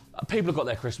close now. People have got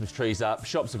their Christmas trees up,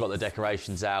 shops have got their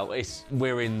decorations out.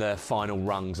 We're in the final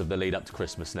rungs of the lead up to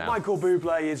Christmas now. Michael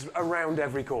Bublé is around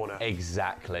every corner.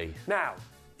 Exactly. Now,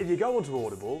 if you go onto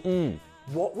Audible,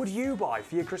 what would you buy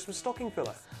for your Christmas stocking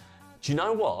filler? Do you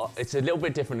know what? It's a little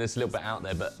bit different, it's a little bit out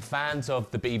there, but fans of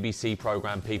the BBC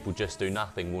programme People Just Do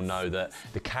Nothing will know that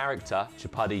the character,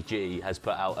 Chapati G, has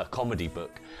put out a comedy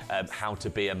book, How to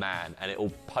Be a Man, and it all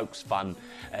pokes fun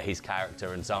at his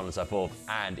character and so on and so forth.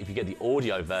 And if you get the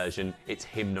audio version, it's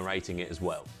him narrating it as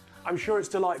well. I'm sure it's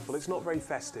delightful. It's not very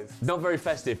festive. Not very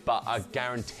festive, but I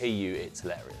guarantee you it's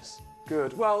hilarious.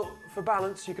 Good. Well, for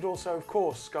balance, you could also, of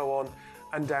course, go on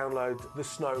and download The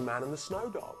Snowman and the Snow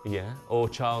Dog. Yeah, or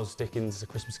Charles Dickens' A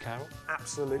Christmas Carol.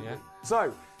 Absolutely. Yeah.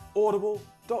 So,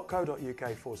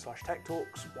 audible.co.uk/Tech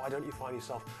Talks. Why don't you find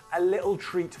yourself a little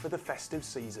treat for the festive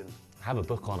season? Have a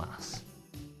book on us.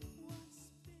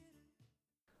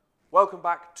 Welcome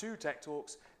back to Tech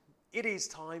Talks. It is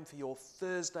time for your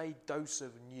Thursday dose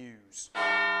of news.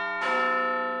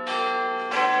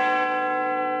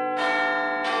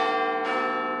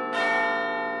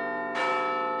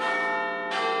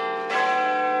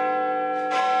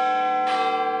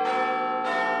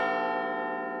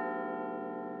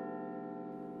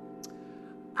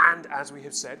 And as we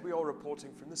have said, we are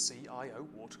reporting from the CIO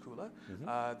Water Cooler.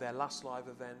 Their last live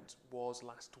event was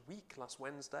last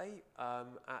Wednesday,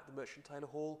 at the Merchant Taylor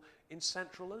Hall in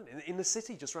central London, in the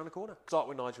city, just around the corner. Start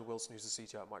with Nigel Wilson, who's the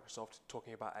CTO at Microsoft,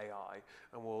 talking about AI,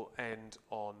 and we'll end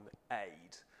on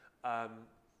Aid.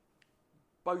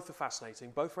 Both are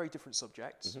fascinating, both very different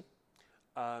subjects.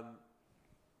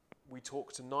 We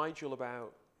talked to Nigel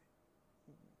about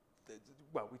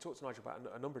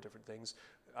a number of different things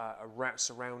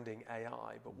surrounding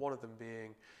AI, but one of them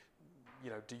being,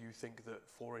 do you think that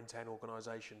 4 in 10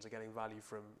 organisations are getting value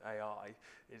from AI?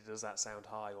 Does that sound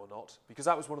high or not? Because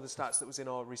that was one of the stats that was in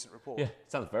our recent report. Yeah,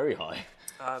 it sounds very high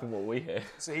from what we hear.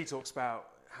 So he talks about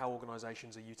how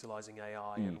organisations are utilising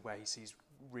AI and where he sees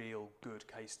real good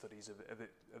case studies of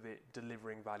it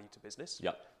delivering value to business.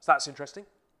 Yep. So that's interesting.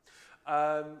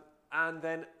 And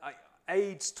then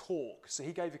Aid's talk, so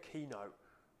he gave a keynote,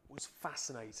 was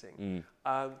fascinating.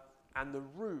 And the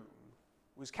room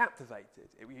was captivated.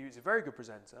 He was a very good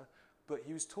presenter, but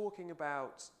he was talking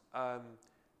about kind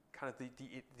of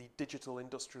the digital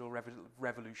industrial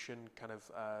revolution, kind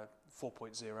of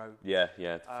 4.0. Yeah,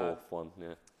 the fourth one,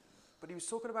 yeah. But he was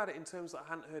talking about it in terms that I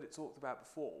hadn't heard it talked about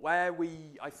before, where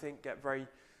we, I think, get very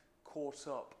caught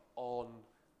up on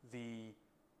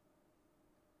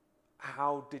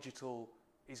how digital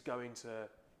is going to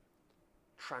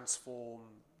transform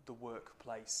the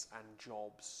workplace and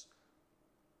jobs.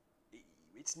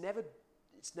 It's never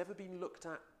been looked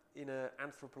at in an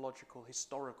anthropological,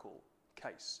 historical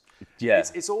case. Yeah.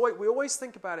 It's always, we always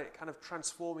think about it kind of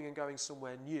transforming and going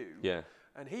somewhere new. Yeah.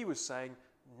 And he was saying,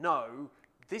 no,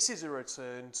 this is a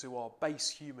return to our base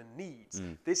human needs.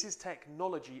 This is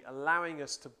technology allowing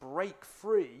us to break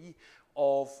free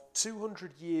of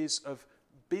 200 years of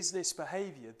business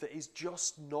behaviour that is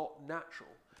just not natural.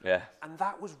 Yeah. And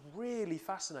that was really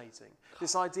fascinating.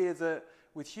 This idea that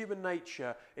with human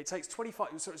nature, it takes 25...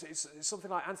 So it's something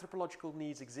like anthropological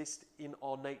needs exist in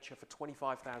our nature for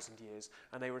 25,000 years,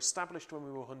 and they were established when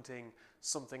we were hunting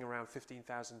something around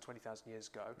 15,000, 20,000 years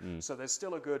ago. So there's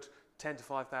still a good 10 to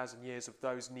 5,000 years of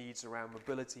those needs around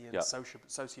mobility and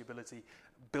sociability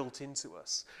built into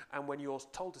us. And when you're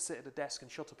told to sit at a desk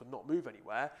and shut up and not move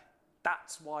anywhere,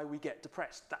 that's why we get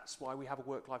depressed. That's why we have a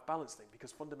work-life balance thing,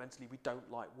 because fundamentally we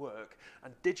don't like work.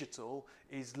 And digital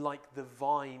is like the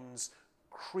vines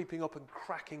creeping up and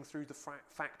cracking through the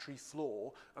factory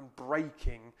floor and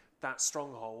breaking that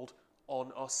stronghold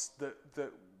on us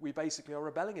that we basically are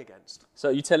rebelling against. So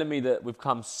you're telling me that we've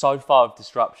come so far of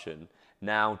disruption,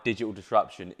 now digital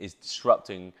disruption is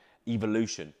disrupting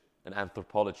evolution and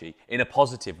anthropology in a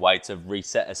positive way to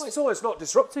reset us? Well, it's almost not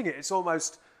disrupting it, it's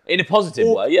almost... In a positive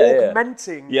way,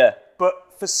 augmenting,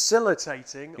 but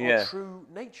facilitating our true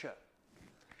nature.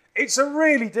 It's a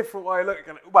really different way of looking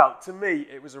at it. Well, to me,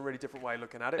 it was a really different way of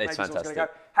looking at it. It's Maybe someone's going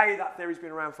fantastic. to go, hey, that theory's been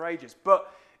around for ages.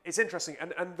 But it's interesting.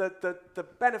 And the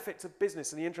benefit to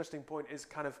business and the interesting point is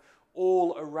kind of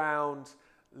all around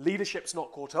leadership's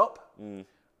not caught up. And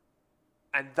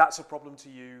that's a problem to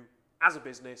you as a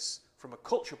business from a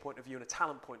culture point of view and a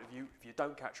talent point of view if you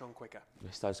don't catch on quicker.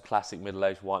 It's those classic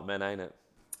middle-aged white men, ain't it?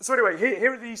 So anyway,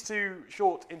 here are these two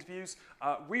short interviews.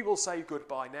 We will say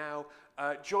goodbye now.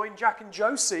 Join Jack and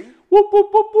Josie Whoop, whoop,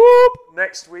 whoop, whoop.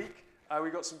 next week.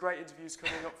 We've got some great interviews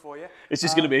coming up for you. It's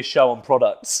just going to be a show on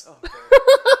products.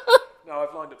 No,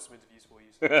 I've lined up some interviews for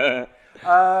you.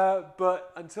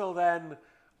 But until then,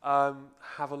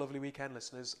 have a lovely weekend,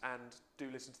 listeners, and do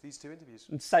listen to these two interviews.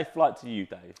 And safe flight to you,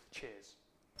 Dave. Cheers.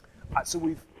 So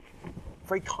we've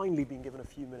very kindly been given a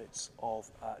few minutes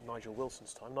of Nigel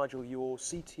Wilson's time. Nigel, you're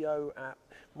CTO at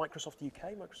Microsoft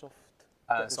UK, Microsoft...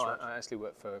 So I actually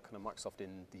work for kind of Microsoft in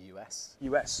the US.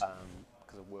 US.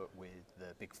 Because I work with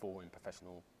the Big Four in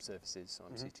professional services. So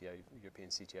I'm CTO, European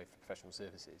CTO for professional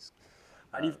services.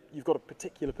 And you've got a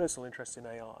particular personal interest in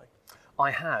AI. I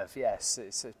have, yes.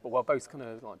 Well, both kind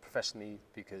of like professionally,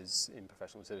 because in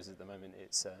professional services at the moment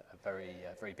it's a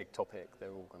very big topic.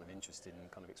 They're all kind of interested in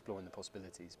kind of exploring the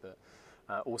possibilities, but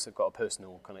also got a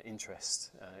personal kind of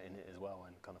interest in it as well,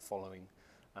 and kind of following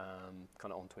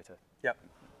kind of on Twitter. Yep.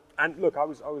 And look, I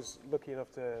was lucky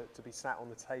enough to be sat on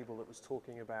the table that was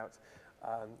talking about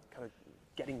kind of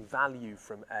getting value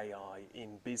from AI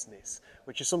in business,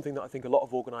 which is something that I think a lot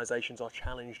of organisations are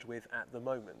challenged with at the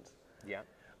moment. Yeah.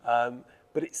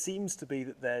 But it seems to be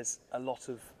that there's a lot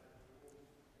of,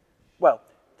 well,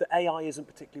 the AI isn't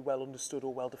particularly well understood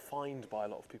or well defined by a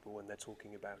lot of people when they're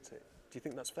talking about it. Do you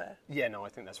think that's fair? Yeah, no, I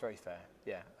think that's very fair.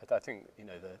 Yeah, I think, you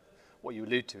know, what you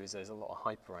allude to is there's a lot of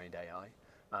hype around AI.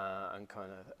 And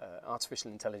kind of artificial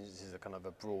intelligence is a kind of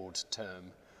a broad term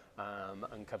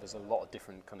and covers a lot of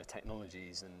different kind of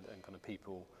technologies, and kind of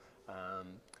people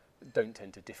don't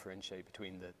tend to differentiate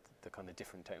between the kind of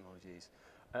different technologies.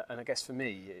 And I guess for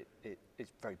me,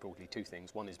 it's very broadly two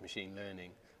things. One is machine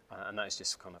learning, and that is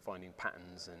just kind of finding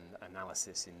patterns and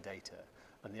analysis in data.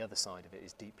 And the other side of it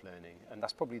is deep learning, and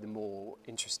that's probably the more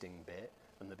interesting bit,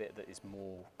 and the bit that is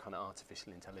more kind of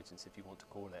artificial intelligence, if you want to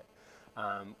call it.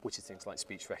 Which is things like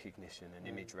speech recognition and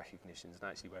image recognition, and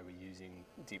actually where we're using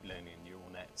deep learning and neural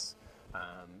nets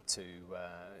to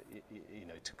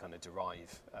kind of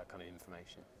derive kind of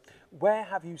information. Where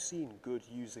have you seen good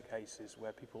user cases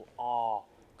where people are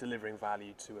delivering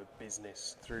value to a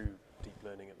business through deep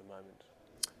learning at the moment?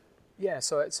 Yeah,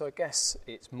 so I guess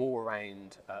it's more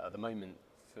around at the moment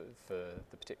for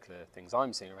the particular things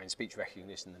I'm seeing around speech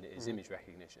recognition than it is image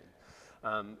recognition.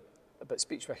 But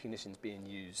speech recognition is being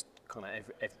used kind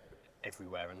of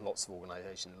everywhere, and lots of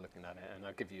organisations are looking at it. And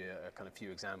I'll give you a kind of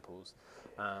few examples.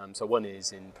 So one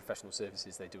is in professional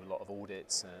services, they do a lot of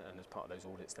audits, and as part of those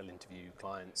audits, they'll interview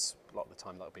clients. A lot of the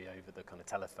time, that'll be over the kind of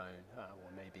telephone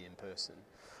or maybe in person.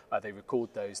 They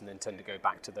record those and then tend to go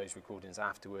back to those recordings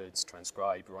afterwards,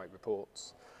 transcribe, write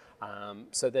reports.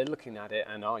 So they're looking at it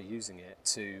and are using it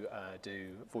to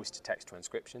do voice-to-text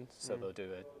transcription. So they'll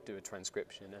do a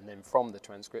transcription, and then from the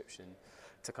transcription,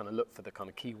 to kind of look for the kind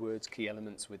of keywords, key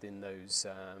elements within those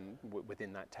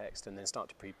within that text, and then start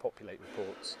to pre-populate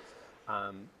reports.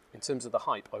 In terms of the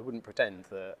hype, I wouldn't pretend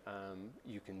that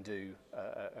you can do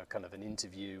a kind of an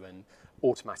interview and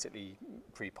automatically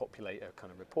pre-populate a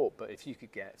kind of report. But if you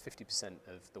could get 50%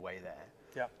 of the way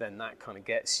there, then that kind of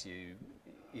gets you,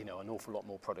 an awful lot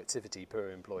more productivity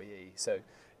per employee. So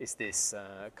it's this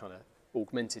kind of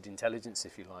augmented intelligence,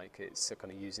 if you like. It's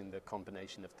kind of using the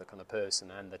combination of the kind of person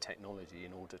and the technology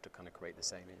in order to kind of create the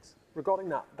savings. Regarding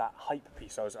that hype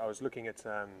piece, I was looking at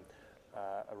a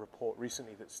report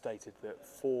recently that stated that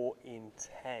 4 in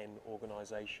 10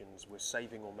 organisations were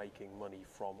saving or making money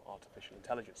from artificial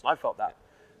intelligence. And I felt that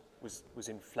was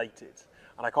inflated.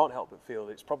 And I can't help but feel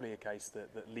it's probably a case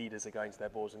that leaders are going to their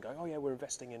boards and going, oh yeah, we're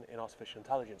investing in artificial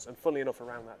intelligence. And funnily enough,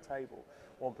 around that table,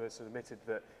 one person admitted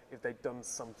that if they'd done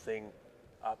something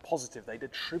positive, they'd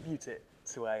attribute it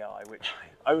to AI, which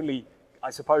only,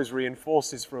 I suppose,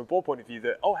 reinforces from a board point of view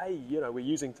that, oh hey, we're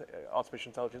using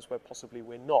artificial intelligence where possibly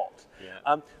we're not.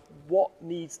 Yeah. What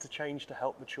needs to change to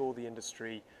help mature the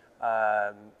industry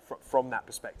from that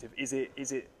perspective? Is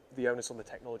it the onus on the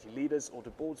technology leaders, or do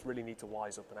boards really need to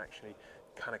wise up and actually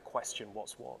kind of question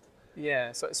what's what?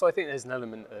 Yeah, so I think there's an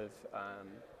element of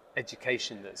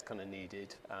education that's kind of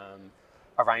needed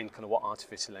around kind of what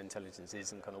artificial intelligence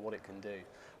is and kind of what it can do.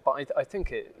 But I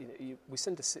think we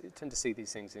tend to see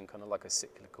these things in kind of like a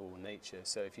cyclical nature.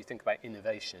 So if you think about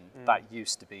innovation, that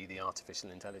used to be the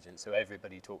artificial intelligence. So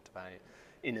everybody talked about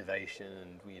innovation,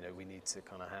 and we need to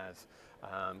kind of have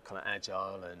kind of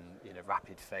agile and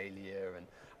rapid failure,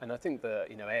 and I think that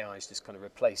AI has just kind of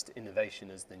replaced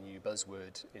innovation as the new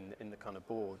buzzword in the kind of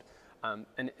board,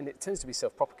 and it tends to be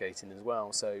self-propagating as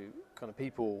well. So kind of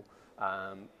people.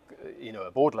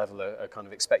 At board level are kind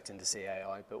of expecting to see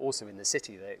AI, but also in the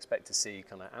city they expect to see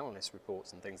kind of analyst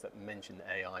reports and things that mention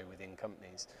AI within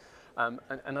companies.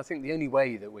 And I think the only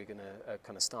way that we're going to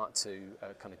kind of start to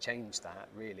kind of change that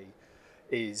really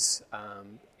is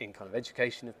in kind of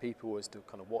education of people as to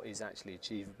kind of what is actually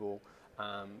achievable.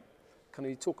 Kind of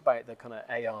you talk about the kind of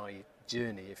AI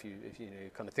journey. If you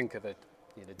kind of think of a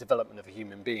development of a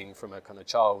human being from a kind of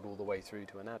child all the way through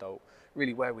to an adult,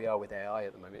 really where we are with AI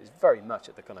at the moment is very much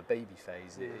at the kind of baby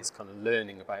phase. It's kind of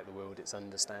learning about the world, it's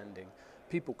understanding.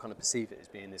 People kind of perceive it as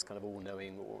being this kind of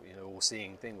all-knowing or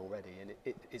all-seeing thing already, and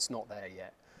it's not there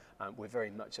yet. We're very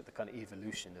much at the kind of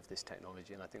evolution of this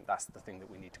technology, and I think that's the thing that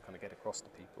we need to kind of get across to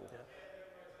people. Yeah.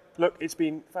 Look, it's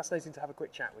been fascinating to have a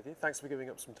quick chat with you. Thanks for giving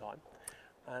up some time,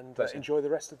 and enjoy the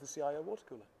rest of the CIO water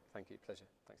cooler. Thank you, pleasure.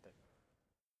 Thanks, Dave.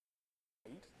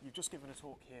 You've just given a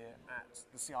talk here at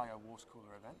the CIO Water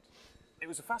Cooler event. It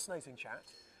was a fascinating chat.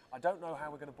 I don't know how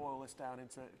we're going to boil this down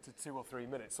into 2 or 3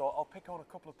 minutes, so I'll pick on a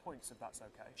couple of points if that's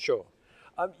okay. Sure.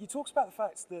 You talked about the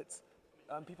fact that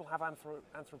people have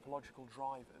anthropological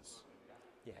drivers.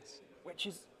 Yes. Which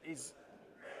is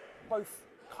both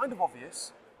kind of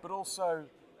obvious, but also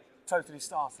totally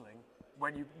startling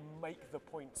when you make the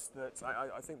points that,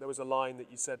 I think there was a line that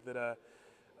you said that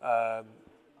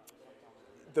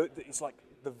it's like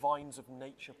the vines of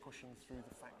nature pushing through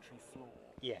the factory floor.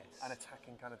 Yes. And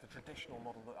attacking kind of the traditional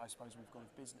model that I suppose we've got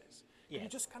of business. Yes. Can you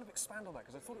just kind of expand on that?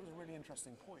 Because I thought it was a really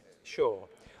interesting point. Sure.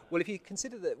 Well, if you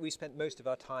consider that we spent most of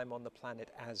our time on the planet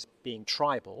as being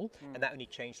tribal, and that only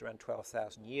changed around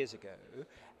 12,000 years ago,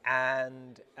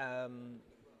 and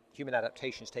human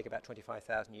adaptations take about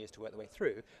 25,000 years to work their way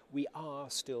through, we are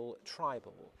still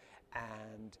tribal.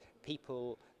 And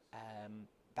people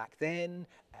back then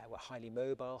were highly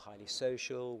mobile, highly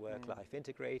social, work-life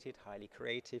integrated, highly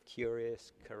creative,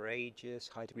 curious, courageous,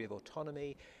 high degree of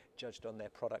autonomy, judged on their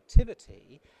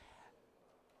productivity.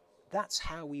 That's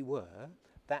how we were,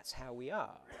 that's how we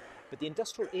are. But the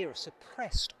industrial era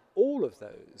suppressed all of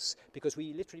those because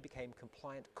we literally became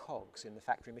compliant cogs in the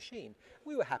factory machine.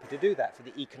 We were happy to do that for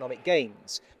the economic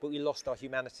gains, but we lost our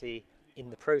humanity in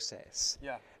the process.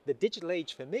 Yeah. The digital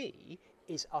age for me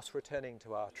is us returning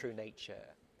to our true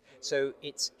nature. So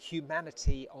it's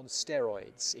humanity on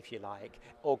steroids, if you like,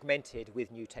 augmented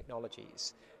with new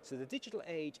technologies. So the digital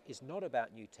age is not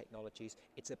about new technologies,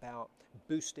 it's about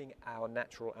boosting our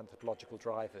natural anthropological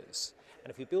drivers. And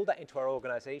if we build that into our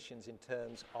organizations in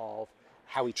terms of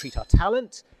how we treat our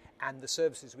talent and the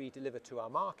services we deliver to our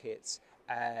markets,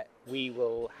 we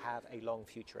will have a long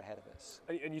future ahead of us.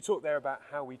 And you talked there about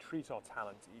how we treat our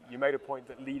talent. You made a point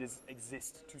that leaders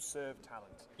exist to serve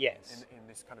talent. Yes. In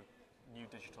this kind of new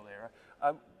digital era.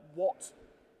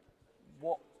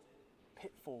 What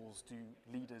pitfalls do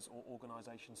leaders or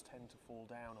organisations tend to fall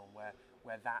down on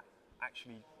where that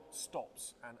actually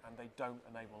stops and they don't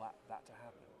enable that to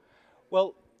happen?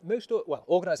 Well,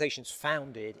 organisations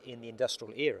founded in the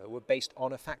industrial era were based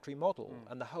on a factory model,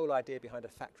 and the whole idea behind a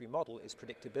factory model is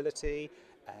predictability,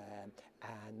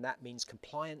 and that means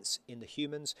compliance in the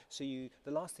humans. So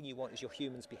the last thing you want is your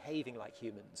humans behaving like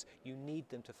humans. You need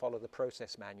them to follow the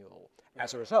process manual.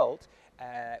 As a result,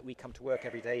 we come to work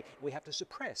every day, we have to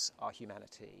suppress our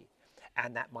humanity.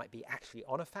 And that might be actually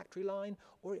on a factory line,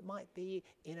 or it might be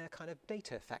in a kind of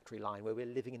data factory line where we're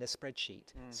living in a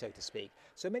spreadsheet, so to speak.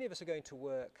 So many of us are going to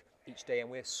work each day and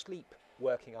we're sleep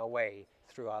working our way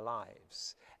through our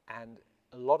lives. And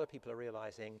a lot of people are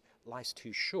realizing life's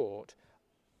too short,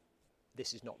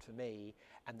 this is not for me.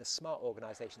 And the smart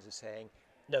organizations are saying,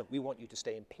 no, we want you to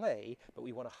stay in play, but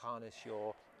we want to harness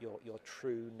your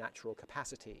true natural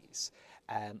capacities,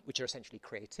 which are essentially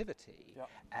creativity. Yep.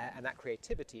 And that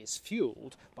creativity is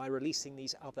fueled by releasing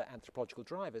these other anthropological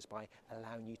drivers, by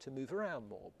allowing you to move around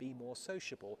more, be more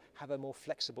sociable, have a more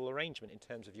flexible arrangement in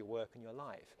terms of your work and your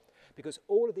life. Because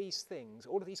all of these things,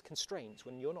 all of these constraints,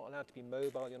 when you're not allowed to be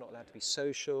mobile, you're not allowed to be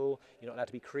social, you're not allowed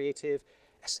to be creative,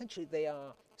 essentially they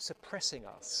are suppressing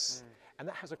us. And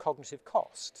that has a cognitive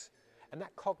cost. And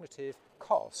that cognitive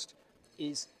cost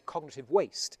is cognitive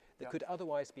waste that could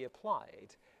otherwise be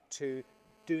applied to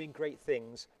doing great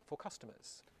things for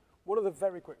customers. One other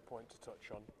very quick point to touch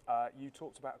on, you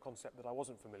talked about a concept that I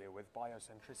wasn't familiar with,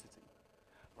 biocentricity.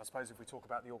 And I suppose if we talk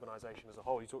about the organisation as a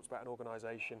whole, you talked about an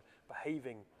organisation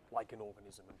behaving like an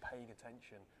organism and paying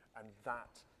attention, and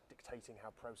that dictating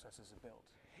how processes are built.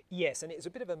 Yes, and it's a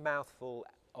bit of a mouthful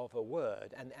of a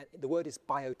word, and the word is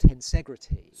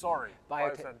biotensegrity. Sorry,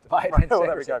 biotensegrity. Oh,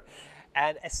 there we go.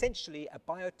 And essentially, a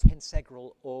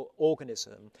biotensegral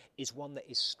organism is one that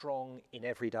is strong in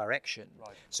every direction.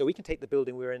 Right. So we can take the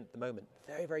building we're in at the moment,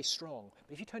 very, very strong.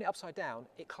 But if you turn it upside down,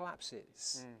 it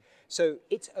collapses. So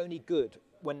it's only good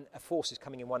when a force is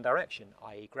coming in one direction,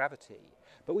 i.e. gravity.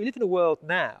 But we live in a world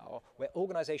now where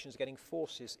organizations are getting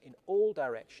forces in all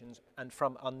directions and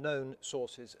from unknown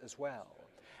sources as well.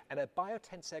 And a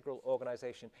biotensegral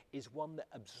organization is one that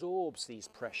absorbs these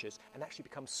pressures and actually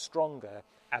becomes stronger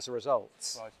as a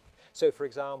result. Right. So, for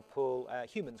example,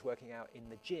 humans working out in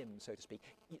the gym, so to speak,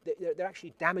 they're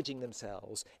actually damaging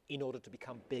themselves in order to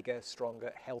become bigger,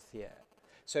 stronger, healthier.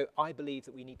 So I believe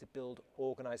that we need to build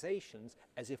organizations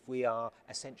as if we are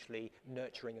essentially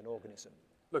nurturing an organism.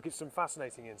 Look, it's some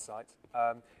fascinating insight.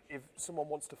 If someone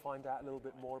wants to find out a little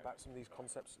bit more about some of these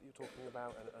concepts that you're talking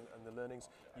about and the learnings,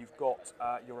 you've got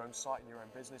your own site and your own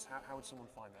business. How would someone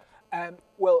find that?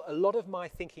 Well, a lot of my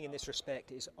thinking in this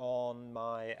respect is on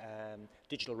my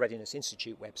Digital Readiness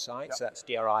Institute website. Yep. So that's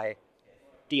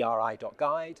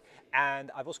dri.guide.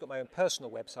 And I've also got my own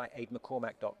personal website,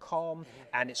 aidemccormack.com,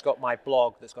 and it's got my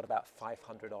blog that's got about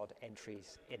 500 odd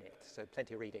entries in it. So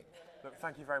plenty of reading. Look,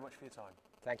 thank you very much for your time.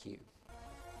 Thank you.